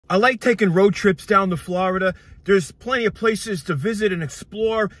I like taking road trips down to Florida. There's plenty of places to visit and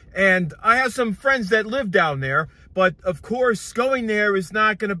explore, and I have some friends that live down there, but of course, going there is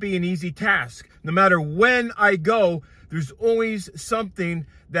not going to be an easy task. No matter when I go, there's always something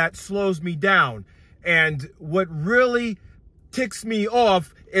that slows me down. And what really ticks me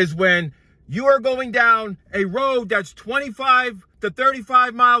off is when you are going down a road that's 25 to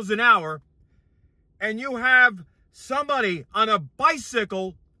 35 miles an hour, and you have somebody on a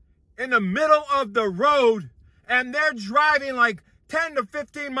bicycle in the middle of the road, and they're driving like 10 to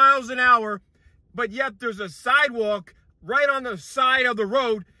 15 miles an hour, but yet there's a sidewalk right on the side of the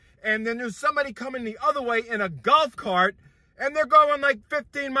road, and then there's somebody coming the other way in a golf cart, and they're going like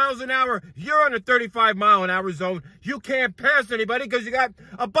 15 miles an hour. You're in a 35 mile an hour zone. You can't pass anybody because you got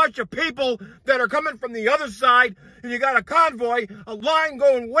a bunch of people that are coming from the other side, and you got a convoy, a line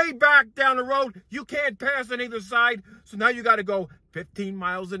going way back down the road. You can't pass on either side. So now you got to go 15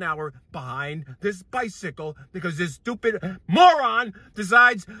 miles an hour behind this bicycle because this stupid moron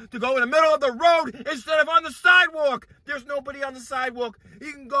decides to go in the middle of the road instead of on the sidewalk. There's nobody on the sidewalk.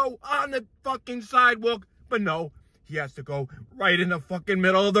 He can go on the fucking sidewalk, but no. He has to go right in the fucking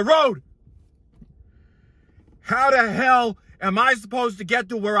middle of the road. How the hell am I supposed to get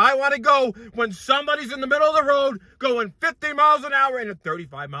to where I want to go when somebody's in the middle of the road going 50 miles an hour in a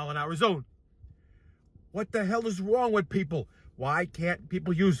 35 mile an hour zone? What the hell is wrong with people? Why can't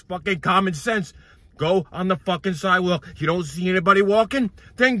people use fucking common sense? Go on the fucking sidewalk. You don't see anybody walking?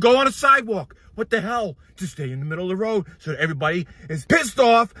 Then go on a sidewalk. What the hell? Just stay in the middle of the road so that everybody is pissed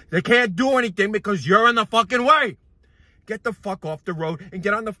off. They can't do anything because you're in the fucking way. Get the fuck off the road and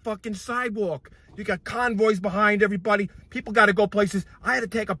get on the fucking sidewalk. You got convoys behind everybody. People got to go places. I had to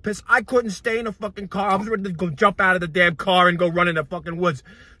take a piss. I couldn't stay in a fucking car. I was ready to go jump out of the damn car and go run in the fucking woods.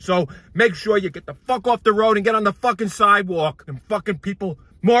 So make sure you get the fuck off the road and get on the fucking sidewalk. And fucking people,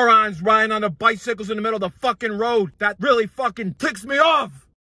 morons riding on the bicycles in the middle of the fucking road. That really fucking ticks me off.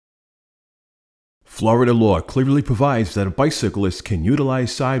 Florida law clearly provides that a bicyclist can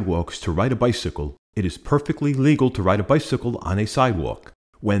utilize sidewalks to ride a bicycle. It is perfectly legal to ride a bicycle on a sidewalk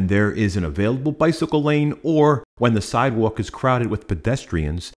when there is an available bicycle lane or when the sidewalk is crowded with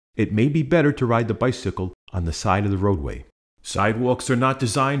pedestrians. It may be better to ride the bicycle on the side of the roadway. Sidewalks are not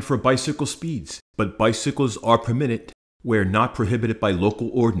designed for bicycle speeds, but bicycles are permitted where not prohibited by local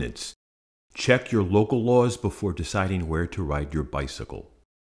ordinance. Check your local laws before deciding where to ride your bicycle.